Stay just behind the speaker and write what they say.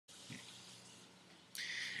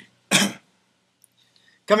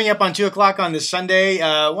Coming up on 2 o'clock on this Sunday,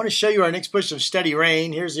 I want to show you our next push of steady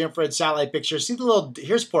rain. Here's the infrared satellite picture. See the little,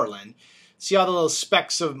 here's Portland. See all the little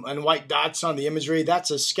specks and white dots on the imagery? That's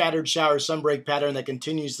a scattered shower sunbreak pattern that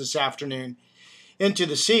continues this afternoon into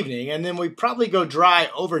this evening. And then we probably go dry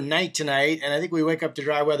overnight tonight, and I think we wake up to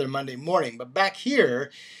dry weather Monday morning. But back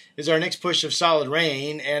here is our next push of solid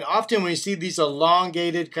rain. And often when you see these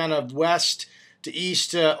elongated kind of west to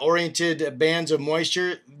east oriented bands of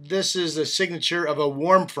moisture, this is the signature of a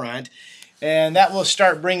warm front, and that will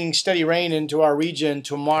start bringing steady rain into our region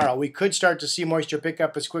tomorrow. We could start to see moisture pick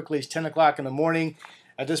up as quickly as 10 o'clock in the morning.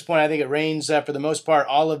 At this point, I think it rains for the most part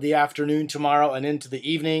all of the afternoon tomorrow and into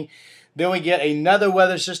the evening. Then we get another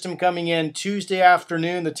weather system coming in Tuesday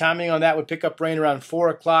afternoon. The timing on that would pick up rain around 4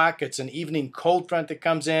 o'clock. It's an evening cold front that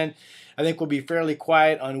comes in. I think we'll be fairly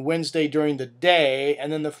quiet on Wednesday during the day.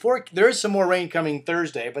 And then there is some more rain coming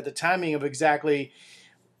Thursday, but the timing of exactly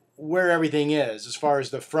where everything is, as far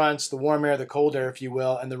as the fronts, the warm air, the cold air, if you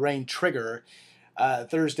will, and the rain trigger,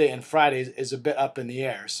 Thursday and Friday is a bit up in the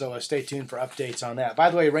air. So stay tuned for updates on that.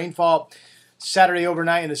 By the way, rainfall Saturday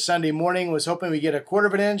overnight and the Sunday morning, was hoping we get 1/4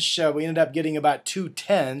 of an inch. We ended up getting about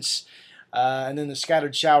 2/10. And then the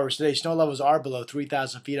scattered showers today. Snow levels are below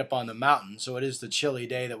 3,000 feet up on the mountain, so it is the chilly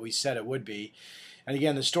day that we said it would be. And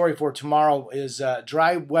again, the story for tomorrow is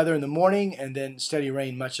dry weather in the morning and then steady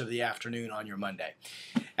rain much of the afternoon on your Monday.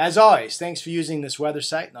 As always, thanks for using this weather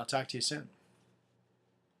site, and I'll talk to you soon.